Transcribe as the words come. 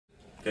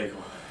Okay,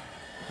 cool.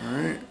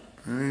 Alright,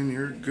 and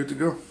you're good to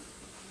go.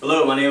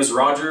 Hello, my name is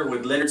Roger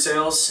with Leonard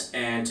Sales,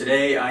 and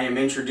today I am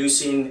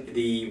introducing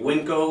the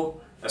Winco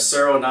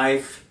Acero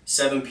knife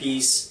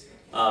 7-piece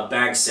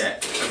bag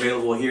set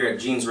available here at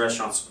Gene's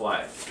Restaurant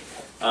Supply.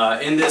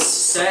 In this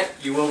set,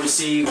 you will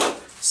receive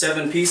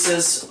 7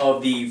 pieces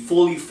of the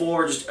fully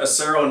forged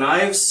Acero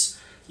knives.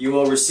 You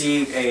will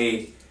receive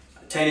a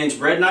 10-inch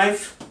bread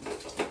knife,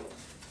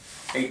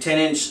 a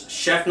 10-inch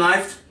chef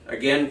knife,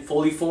 again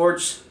fully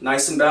forged,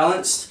 nice and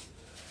balanced,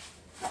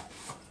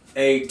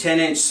 a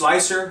 10-inch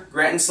slicer,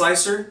 Granton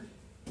Slicer,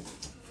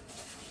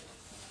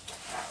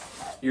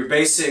 your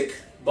basic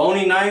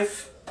boning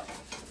knife,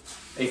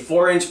 a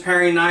 4-inch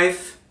paring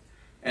knife,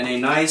 and a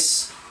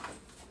nice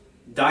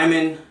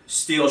diamond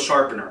steel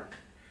sharpener.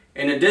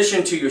 In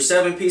addition to your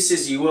 7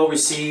 pieces, you will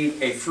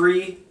receive a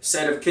free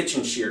set of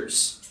kitchen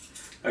shears.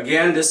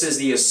 Again, this is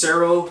the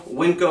Acero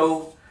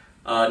Winco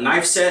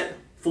knife set,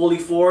 fully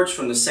forged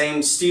from the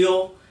same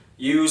steel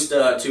used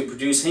to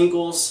produce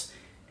Hinkles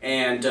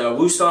and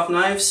Wusthof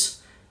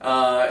knives.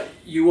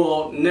 You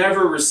will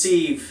never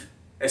receive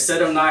a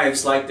set of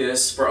knives like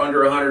this for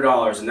under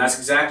 $100, and that's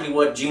exactly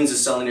what Gene's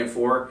is selling it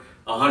for,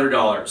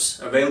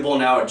 $100. Available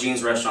now at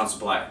Gene's Restaurant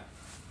Supply.